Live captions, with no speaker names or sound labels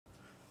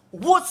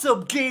What's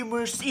up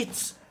gamers?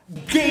 It's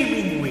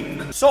Gaming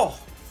Week. So,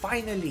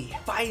 finally,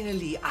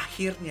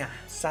 akhirnya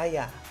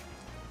saya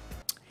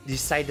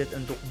decided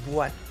untuk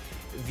buat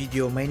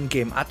video main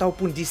game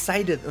ataupun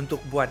decided untuk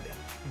buat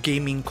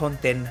gaming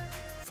content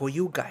for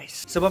you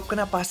guys. Sebab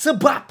kenapa?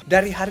 Sebab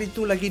dari hari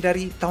itu lagi,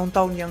 dari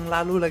tahun-tahun yang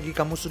lalu lagi,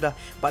 kamu sudah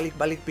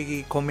balik-balik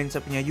pergi komen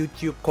saya punya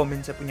YouTube, komen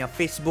saya punya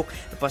Facebook.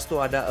 Lepas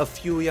tu ada a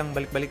few yang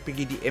balik-balik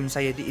pergi DM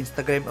saya di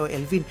Instagram. Oh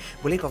Elvin,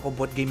 boleh kau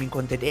buat gaming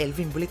content?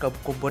 Elvin, boleh kau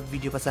buat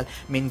video pasal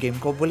main game?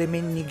 Kau boleh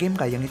main ni game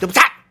kah yang itu?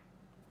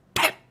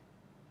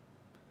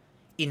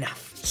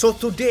 Enough. So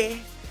today,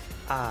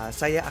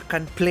 saya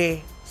akan play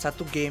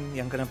satu game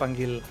yang kena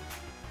panggil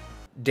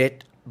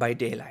Dead by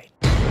Daylight.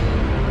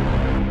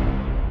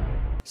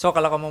 So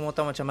kalau kamu mau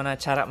tahu macam mana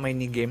cara main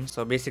ni game,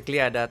 so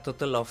basically ada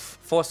total of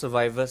 4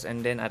 survivors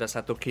and then ada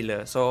satu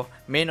killer. So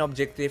main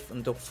objective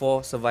untuk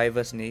 4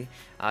 survivors ni,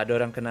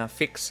 orang kena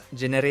fix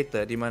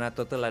generator di mana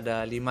total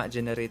ada 5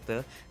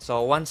 generator.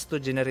 So once tu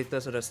generator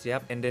sudah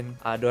siap, and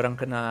then orang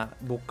kena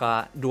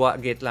buka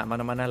 2 gate lah,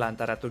 mana-mana lah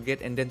antara 2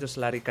 gate, and then tu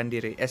selarikan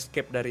diri,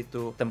 escape dari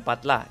tu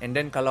tempat lah. And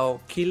then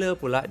kalau killer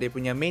pula, dia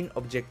punya main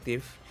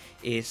objective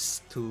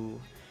is to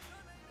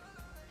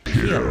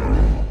kill.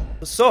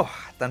 So,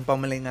 tanpa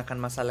melengahkan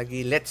masa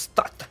lagi, let's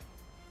start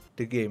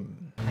the game.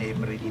 I am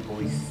ready,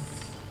 boys.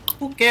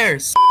 Who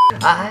cares?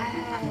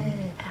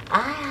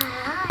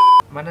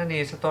 Mana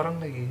nih satu orang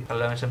lagi?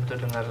 Kalau macam tu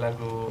dengar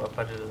lagu apa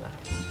dulu lah?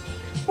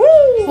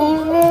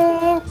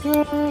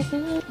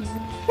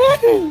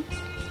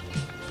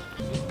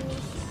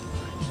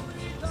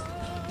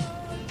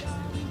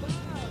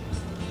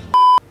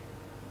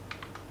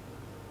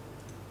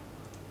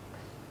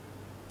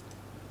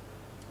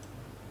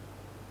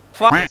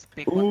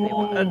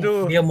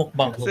 Aduh, dia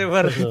mukbang. Saya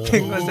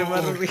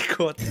baru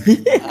record.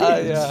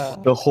 Ya.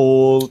 The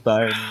whole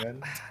time, man.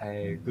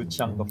 A good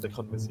chunk of the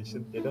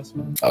conversation. Yeah, that's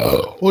fine.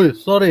 Oi,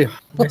 sorry.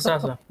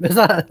 Biasa.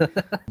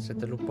 Saya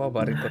terlupa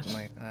baru record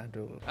mic.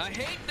 Aduh. I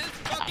hate this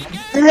fucking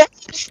game.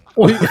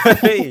 Oi.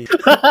 Hey.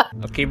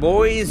 Okay,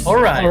 boys.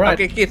 Alright.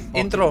 Okay, Keith,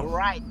 intro.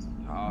 Alright.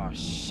 Oh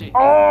shit.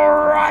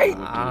 Alright.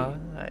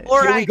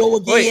 Here we go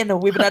again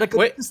with another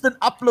Wait. consistent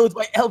uploads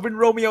by Elvin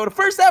Romeo, the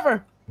first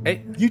ever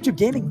YouTube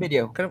gaming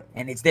video.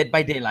 And it's Dead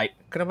by Daylight.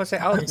 Kenapa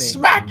saya out nih?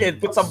 Smack it!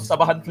 Put some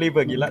sabahan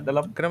flavor gila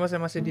dalam. Kenapa saya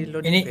masih di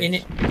load?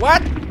 Ini. What?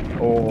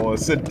 Oh,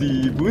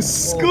 sedih,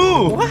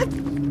 busku. What?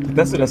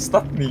 Kita sudah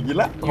start nih,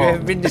 gila. You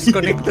have been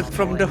disconnected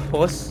from the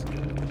host.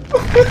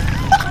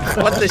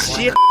 What the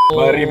shit?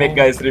 Remake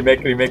guys,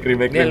 remake.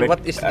 Neil,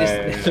 what is this?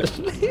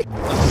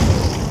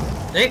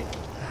 Nick.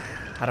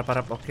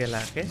 Harap-harap oke lah,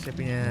 oke? Saya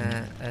punya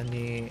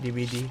ni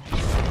DVD.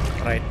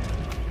 Right.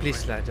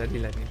 Please lah,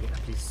 jadilah ni dia,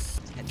 please.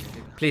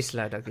 Please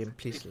lah, the game,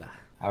 please lah.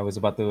 I was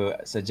about to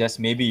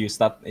suggest maybe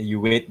you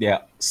wait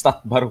there,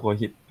 start baru kau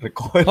hit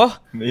record. Oh,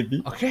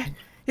 maybe. Okay.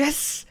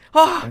 Yes.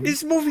 Oh,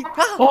 it's moving.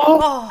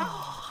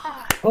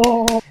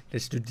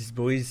 Let's do this,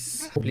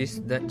 boys. Please,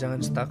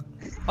 jangan stuck.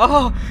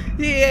 Oh,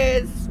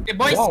 yes. Hey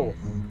boys. Wow.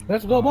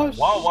 Let's go, boys.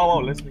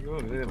 Wow, let's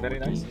go. Very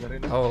nice.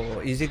 Oh,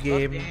 easy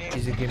game,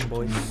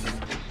 boys.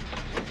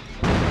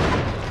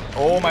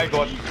 Oh my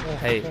god.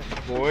 Hey,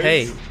 Boys.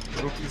 hey.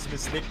 Rookie's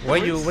mistake.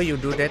 Why you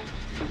do that?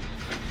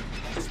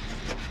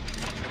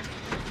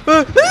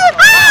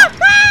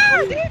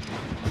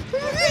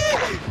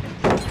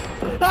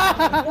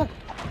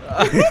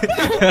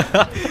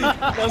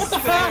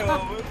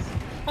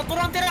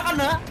 Paturang tira ka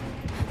na.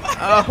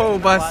 Oh,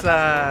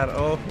 basar.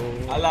 Oh.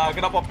 Alah,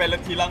 kenapa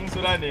pellet hilang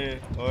sudah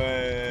nih?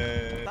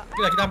 Oi.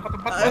 Kita empat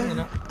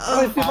na.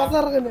 Oi, si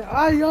pasar kan ya.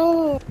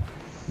 Ayo.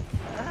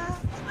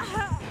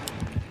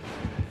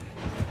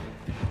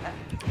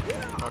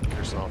 Fuck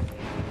yourself.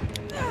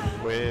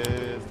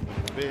 With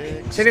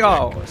big. Sini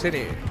kau,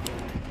 sini.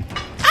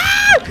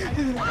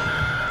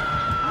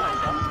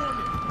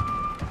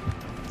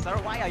 Sir,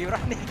 why are you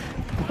running?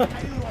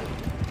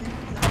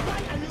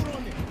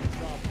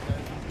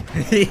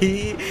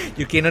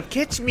 You cannot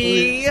catch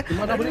me.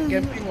 Gimana boleh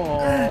camping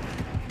oh?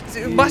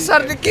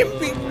 Basar di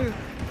camping.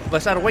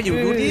 Basar, why you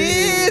do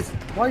this?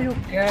 Why you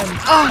camp?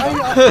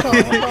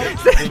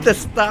 Saya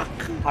terstuck.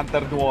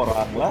 Hunter 2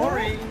 orang lah.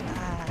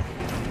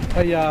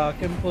 Ayah,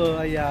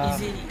 camper ayah.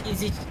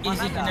 Easy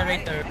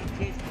generator.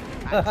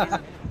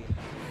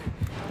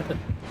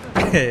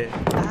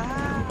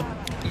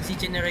 Easy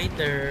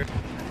generator.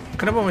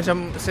 Kenapa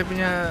macam saya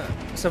punya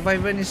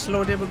survivor ni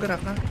slow dia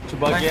bergerak ah?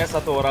 Coba dia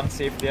satu orang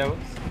save dia,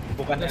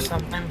 bukan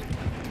Sometimes.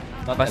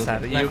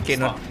 Basar, you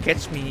cannot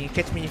catch me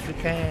if you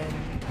can.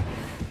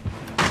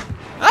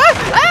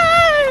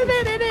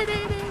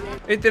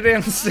 Itu dia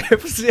yang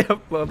save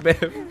siapa,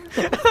 Beb?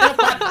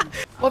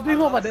 Oh,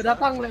 bingung pada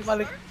datang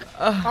balik.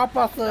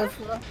 Apa ses?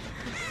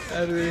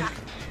 Aduh.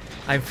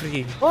 I'm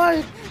free.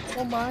 Oi,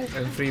 oh my.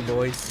 I'm free,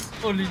 boys.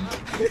 Olin.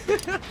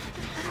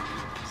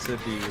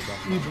 sedih bang.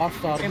 Ini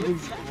basar buyu.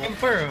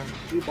 Emper.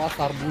 Ini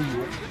basar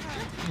buyu.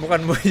 Bukan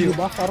buyu. Ini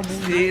basar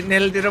buyu. Si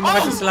Nel tidak mau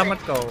kasih selamat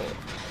kau.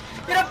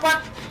 Dapat.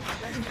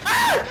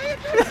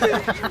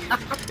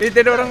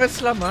 Tidak ada orang kasih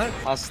selamat.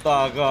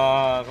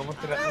 Astaga, kamu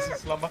tidak kasih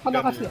selamat Mana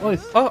kami. kasih? Oi.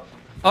 Oh,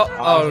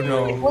 Oh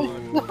no.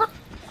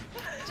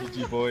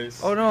 GG boys.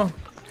 Oh no.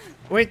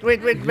 Wait,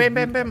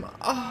 bam.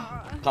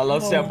 Ah.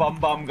 Kalau saya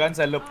bam kan,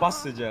 saya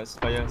lepas saja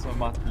supaya saya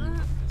mati.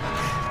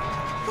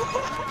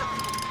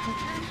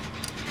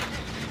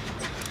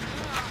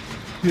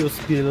 Pure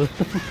skill.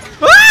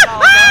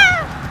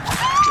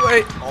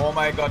 Wait. Oh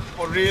my god,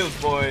 for real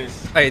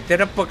boys.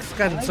 Tidak perks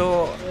kan,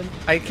 so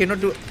I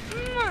cannot do.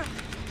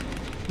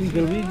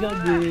 Wiggle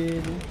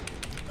din.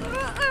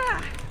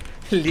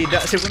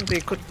 Lidah saya pun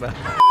ikut bah.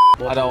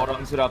 Ada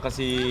orang sudah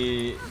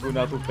kasih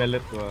guna tuh pellet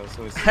tuh,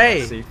 so it's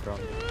Hey. safe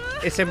round.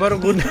 Saya baru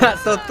guna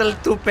total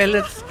 2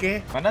 pellets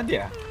ke. Mana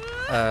dia?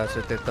 So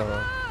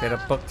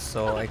tidak perks,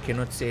 so I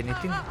cannot say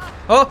anything.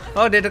 Oh,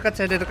 dia dekat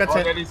saya.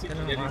 Oh dari sini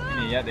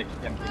ya, dek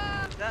yang ini.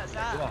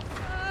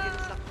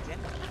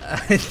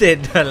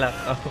 Tidak lah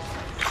kau.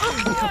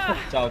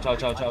 Ciao.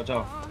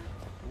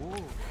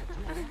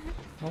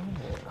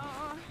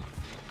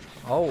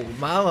 Oh,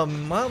 mama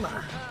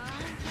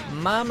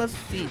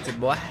seat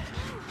boy.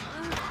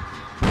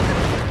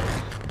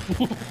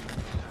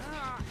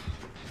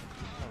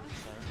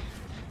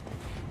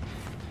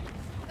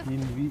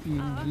 Invi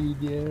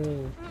dia.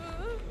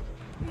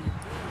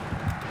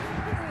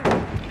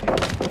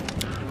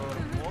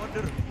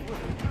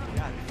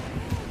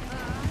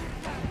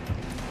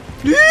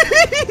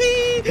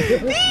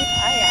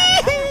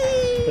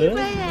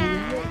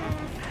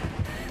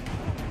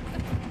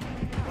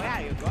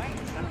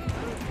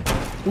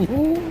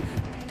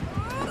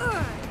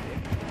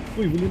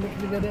 Wih, boleh nak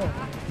dengar dia.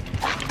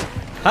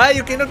 Hi,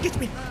 you cannot catch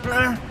me.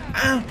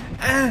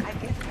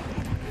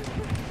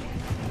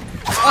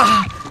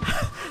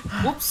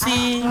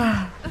 Oopsie.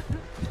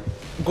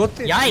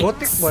 Gotik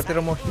buat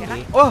tidak mau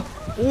heal. Oh,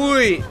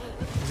 wui.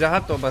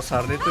 Jahat tuh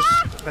besar dia terus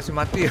kasih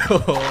mati.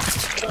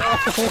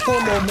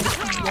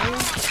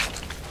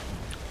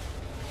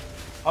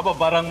 Apa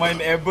barang main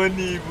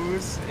Ebony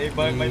bus?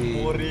 Barang main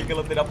Mori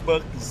kalau tidak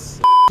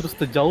bugs. Terus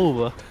terjauh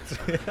bah.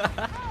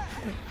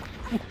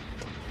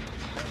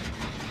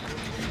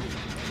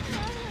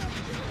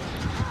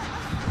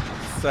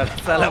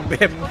 Salah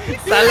bem.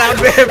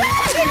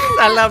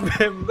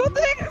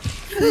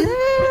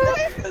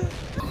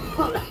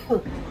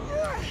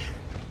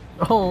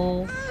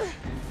 Oh.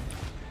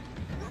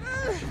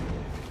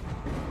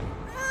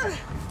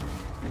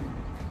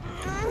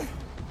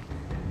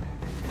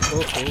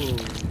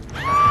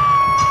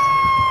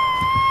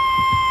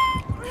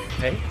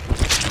 Hey.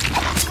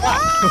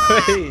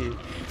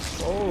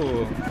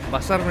 Oh,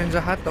 pasar main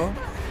jahat toh.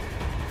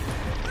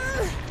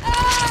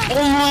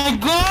 Oh my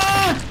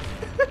god.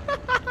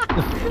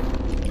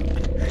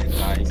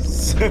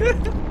 Nice.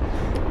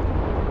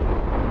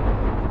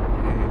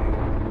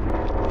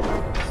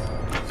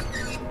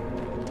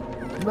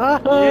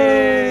 Nah.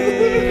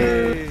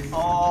 Yay.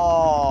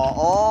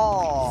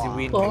 Oh.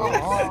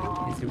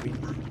 Easy win.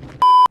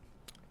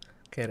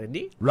 Okay,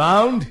 ready?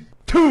 Round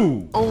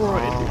 2.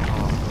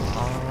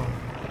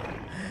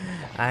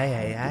 Ay.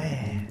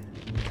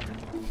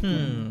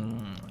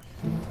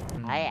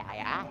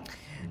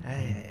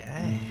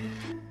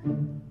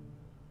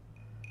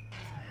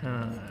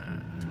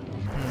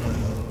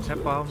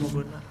 Siapa mau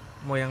guna?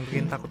 Mau yang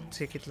bikin takut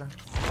sedikit lah.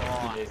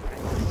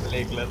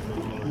 Leglet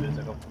tuh dia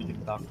cakap bikin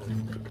takut.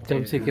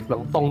 Jam sikit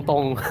bang, tong.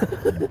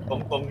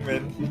 Tong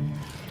men.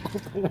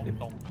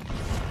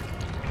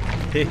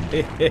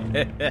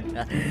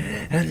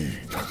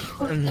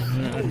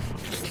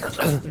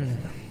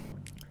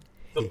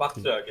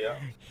 Terpaksa ya.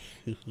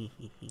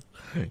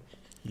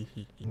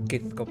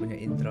 Kit, kau punya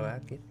intro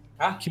ya, Kit?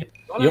 Hah?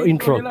 Yo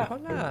intro.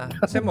 Kau lah.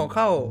 Saya mau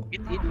kau.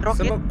 Intro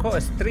Saya mau kau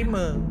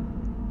streamer.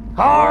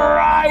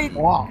 Alright.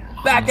 Wow.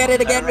 Back at it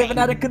again with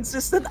another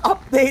consistent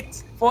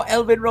update for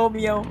Elvin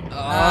Romeo.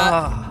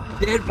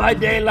 Dead by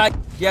Daylight.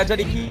 Dia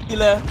jadi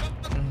gila.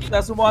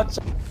 Kita semua.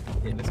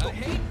 Okay, let's go.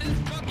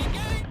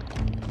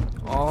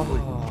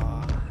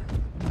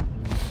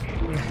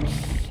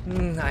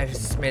 I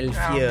smell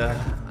fear.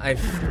 I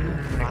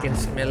can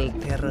smell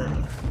terror.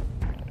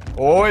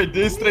 Oi,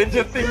 di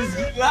Stranger Things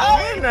gila.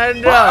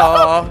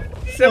 Nada.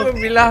 Saya mau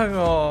bilang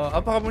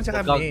apa kamu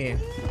cakap ni?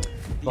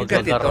 You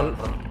got it all.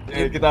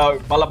 Kita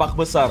balabak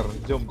besar.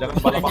 Jom, jangan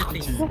balabak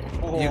kecil.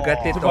 You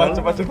got it all.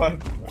 Cepat.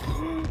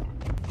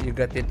 You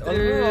got it all.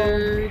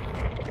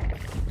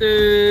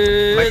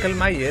 Michael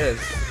Myers.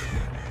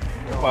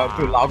 Apa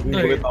tu lagu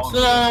boleh tahu.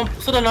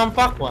 Sudah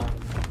nampak wah.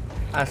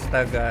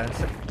 Astaga.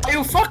 Are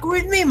you fuck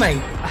with me,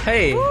 mate?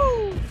 Hey.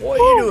 What are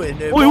you doing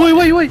there?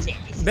 Woi.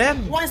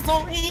 Bam. Why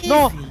so easy?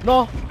 No.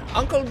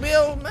 Uncle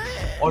Bill, man.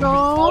 On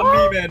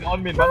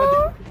me. Mana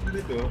dia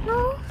itu?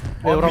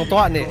 Orang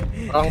tua nih.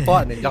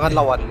 Jangan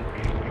lawan.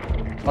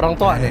 Orang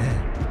tua nih.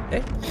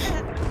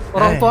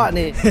 Orang tua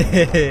nih.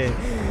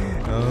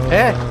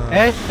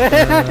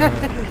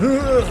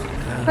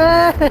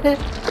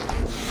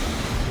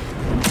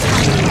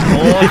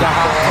 Oh,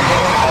 jahat.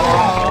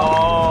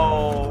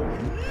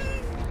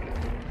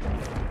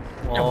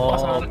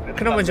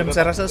 Kenapa macam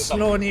saya rasa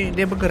slow ni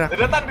dia bergerak?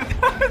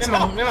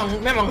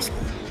 Memang.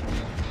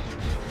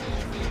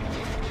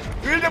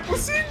 Dia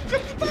pusing.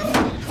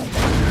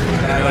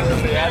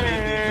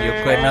 You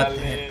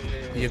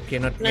You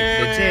cannot make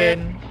the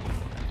gen.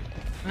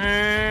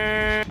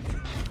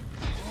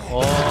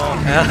 Oh,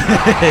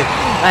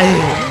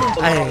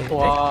 orang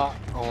tua.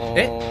 Oh.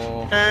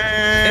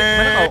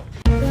 Mana kau?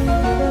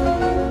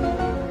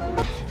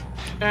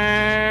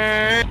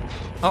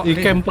 Oh, Di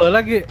camper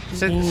lagi.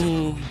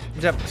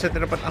 Sekejap, saya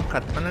terdapat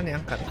angkat. Mana nih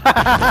angkat?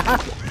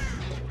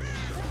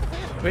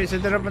 Wait,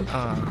 saya terdapat...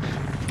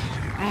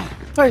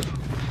 Hai.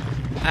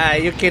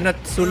 You cannot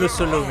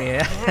sulu me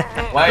ya.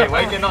 Why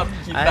cannot?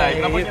 Kita,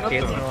 kenapa You cannot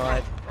tuh?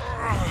 cannot.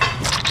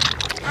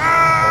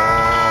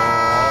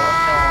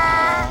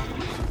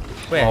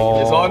 Where?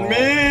 Oh. It's on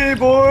me,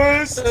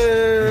 boys.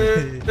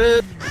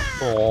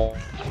 Oh.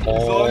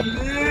 It's on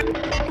me.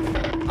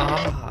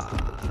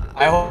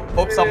 I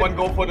hope someone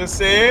go for the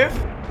save.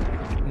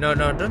 No,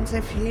 don't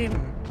save him.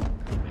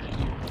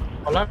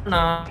 Wala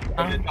na.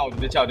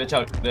 Dia ciao.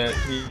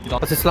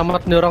 Masih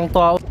selamat nih orang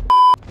tua.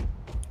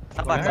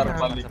 Sabar.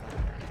 Balik.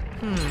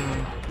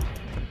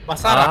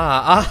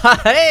 Basara.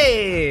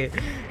 Hey!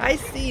 I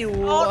see you.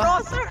 Oh no,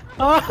 sir.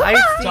 I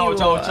see you.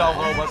 Ciao,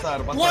 bro,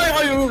 basar. Why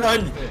are you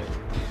run?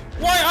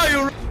 Why are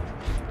you run?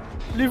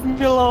 Leave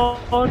me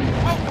alone.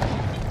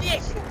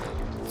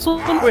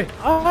 Wait.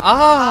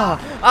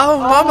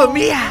 Mamma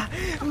mia!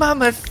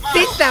 Mama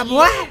sita,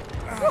 what?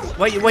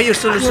 Why you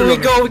sulu?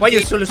 Why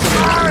you sulu?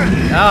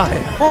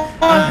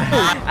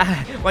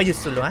 Why you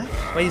sulu, huh?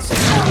 Why you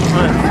sulu?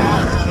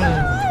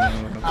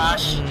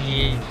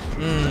 Shit.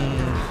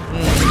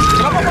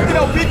 Kenapa kau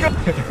tidak wiggle?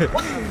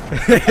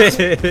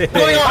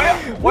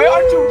 Why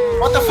aren't you?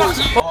 What the fuck?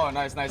 Oh,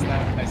 nice. Nice.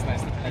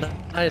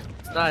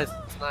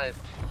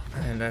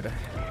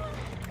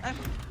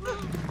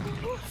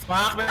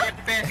 Fuck my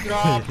face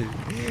drop.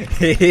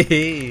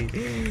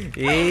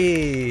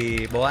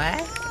 Boy.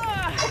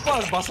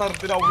 Apa basar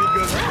tidak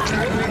wiggle?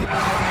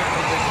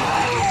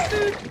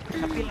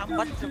 Tapi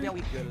lambat sebelum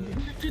wiggle.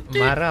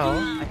 Marah. I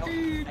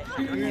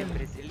don't have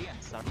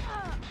resilience, sir.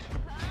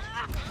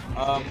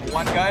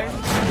 One guy,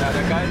 the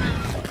other guy,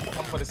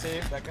 come for the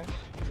save, that guy.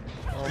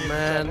 Oh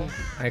man.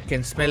 I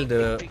can smell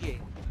the pain.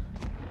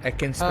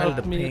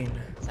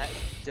 Saya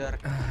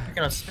jerk. You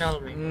cannot smell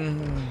me.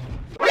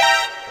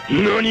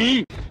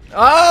 NANI?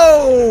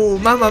 Oh,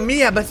 Mamma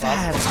Mia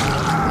besar.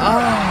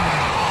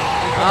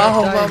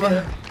 Oh,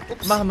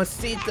 Mama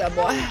Sita,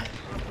 boy.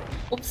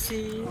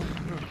 Oopsie.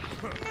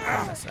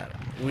 Besar.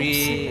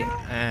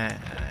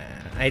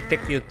 I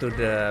take you to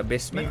the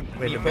basement.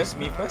 Me first.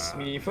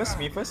 Wih.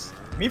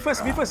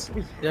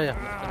 Ya.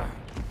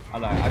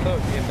 Alah, I thought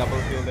we can double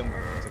kill them.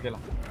 It's okay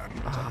lah.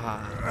 Ciao.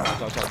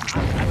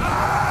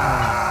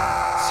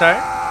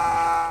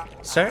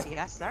 Sir?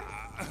 Yes, sir.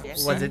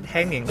 Yes, Was it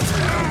hanging?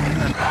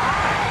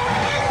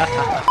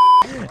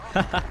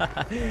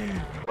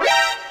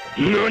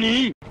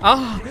 NANI?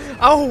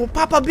 Oh,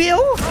 Papa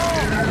Bill!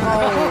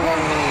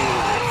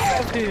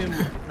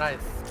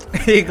 Nice.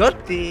 He got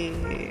it.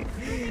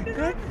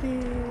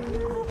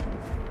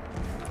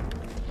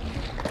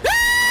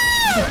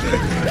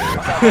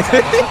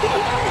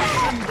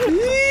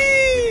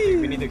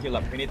 We need to heal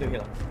up.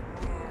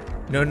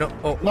 No.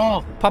 Oh,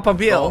 No. Papa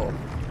Bill.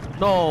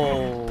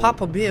 No.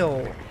 Papa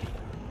Bill.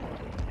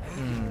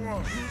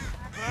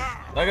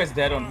 That guy's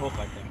dead on hook,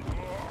 I think.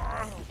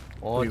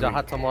 Oh,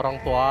 jahat sama orang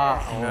tua.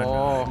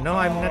 Oh. No,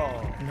 I'm not.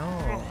 No.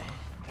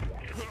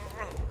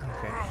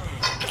 Okay.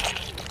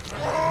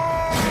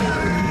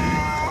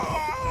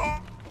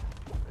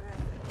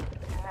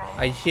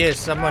 I hear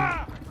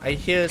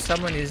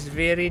someone is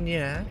very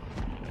near.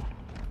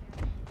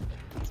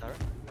 sir.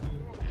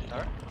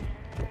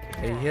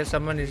 I hear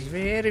someone is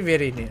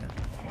very near.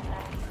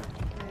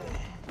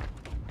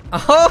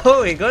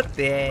 Oh, he got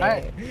there.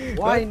 Hey,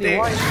 why?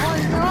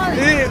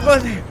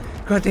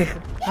 Got there.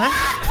 Huh?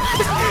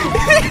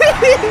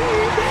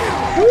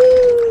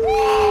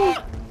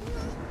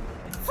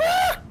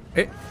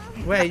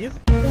 Where are you?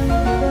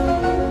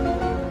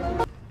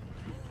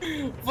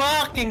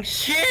 Fucking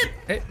shit!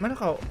 Mana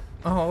kau?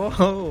 Oh,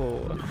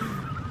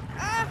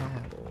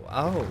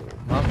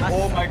 Mama.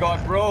 Oh my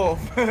god, bro.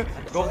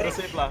 Go for the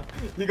save lah.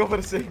 You go for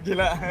the save,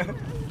 gila.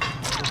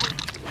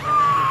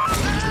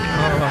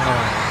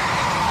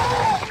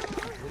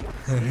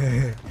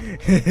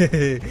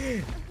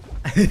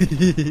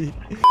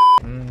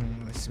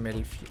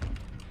 Smell few.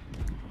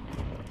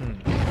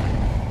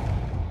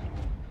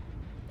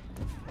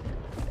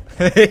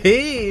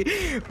 Hey,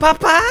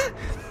 Papa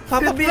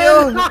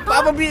Bill.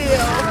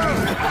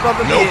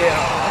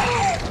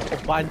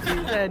 Pancing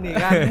saya nih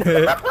kan.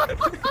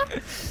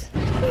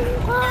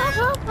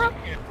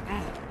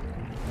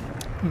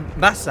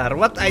 Basar,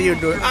 what are you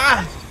doing?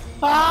 Nice.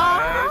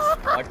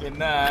 Fucking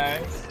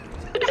nice.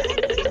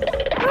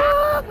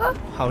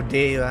 How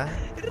dare you, ah?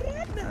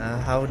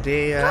 How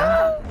dare you,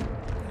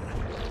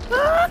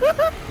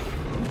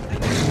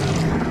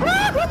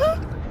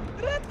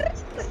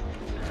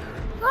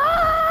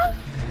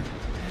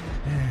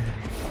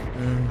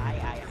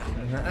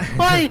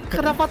 Woi,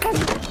 kedapatan.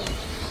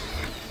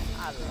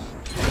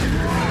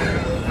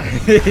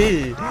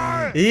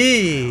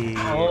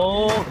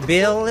 Oh,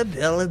 Bill.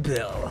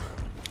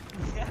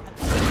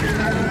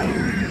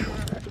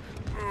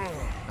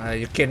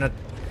 You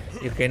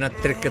cannot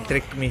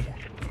trick me.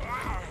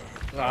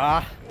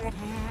 Ah,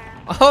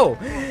 Oh,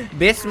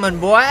 basement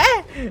boy,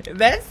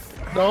 best.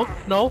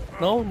 no.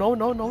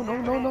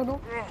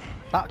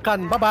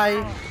 Takkan, bye-bye.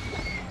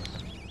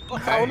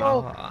 Chào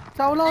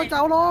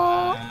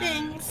lo.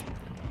 Thanks.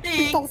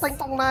 Ting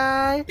tong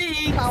này.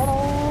 Chào lo.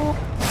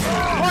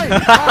 Ôi.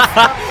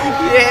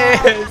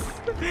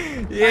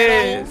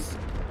 Yes.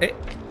 Eh,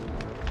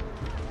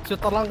 Si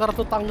terlanggar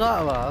tuh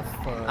tangga, Mas.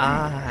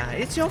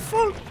 it's your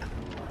fault.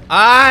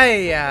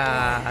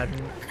 Ayan.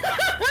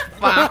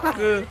 Fuck.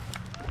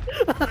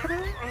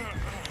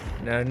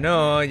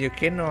 No, you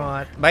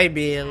cannot. Bye,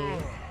 Bill.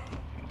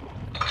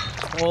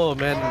 Oh,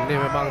 men, ini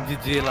memang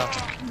GG lah.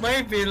 My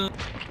bill.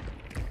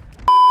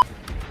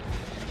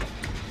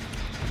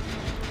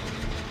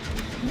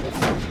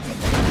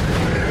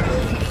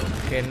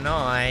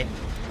 Cannot.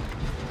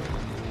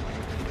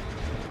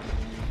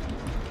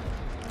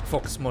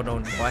 Fox mode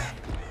on, boy.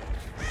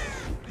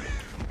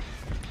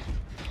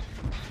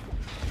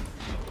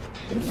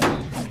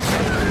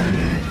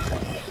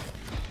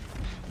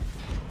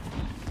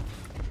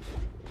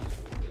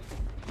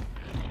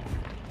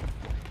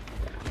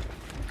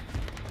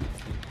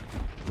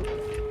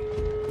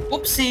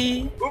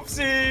 Oopsie.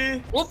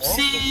 Oopsie.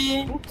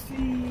 Oopsie.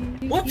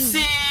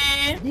 Oopsie.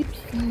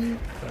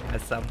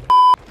 Asam.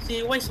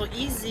 See, why so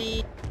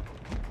easy?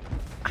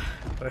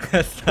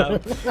 Asam.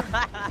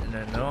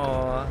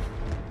 No.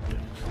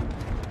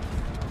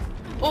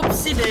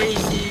 Oopsie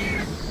daisy.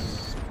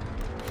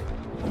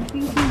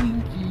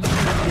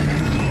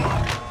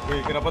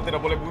 Wih, kenapa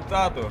tidak boleh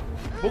buta tuh?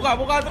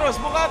 Buka terus.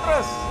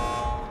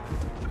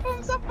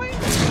 Sampai.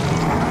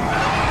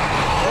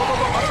 Oh,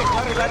 masuk,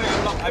 lari.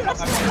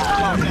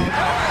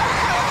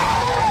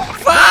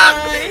 Fuck!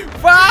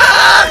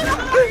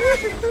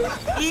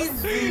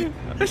 Easy.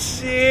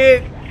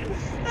 Shit!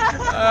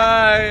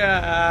 Ya.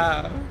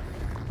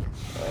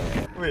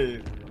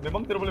 Wih,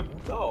 memang tidak boleh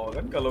buta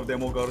kan kalau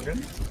demo kan?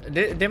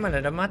 Dia mana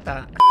ada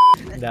mata?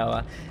 Dah,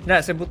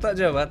 saya buta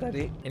je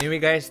tadi. Anyway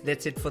guys,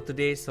 that's it for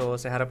today.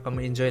 So saya harap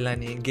kamu enjoy lah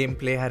nih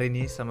gameplay hari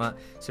ni sama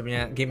saya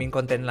punya gaming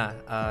content lah.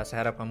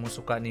 Saya harap kamu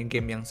suka nih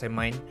game yang saya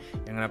main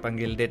yang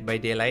panggil Dead by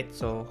Daylight.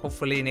 So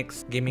hopefully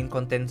next gaming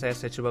content saya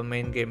cuba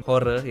main game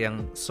horror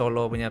yang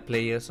solo punya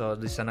player. So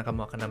di sana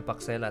kamu akan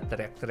nampak saya lah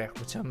teriak-teriak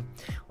macam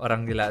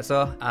orang gila.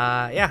 So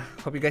yeah,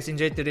 hope you guys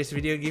enjoyed today's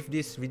video. Give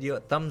this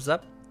video a thumbs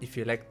up if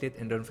you liked it,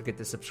 and don't forget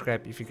to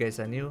subscribe if you guys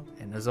are new.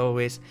 And as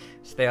always,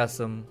 stay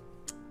awesome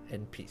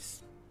and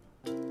peace.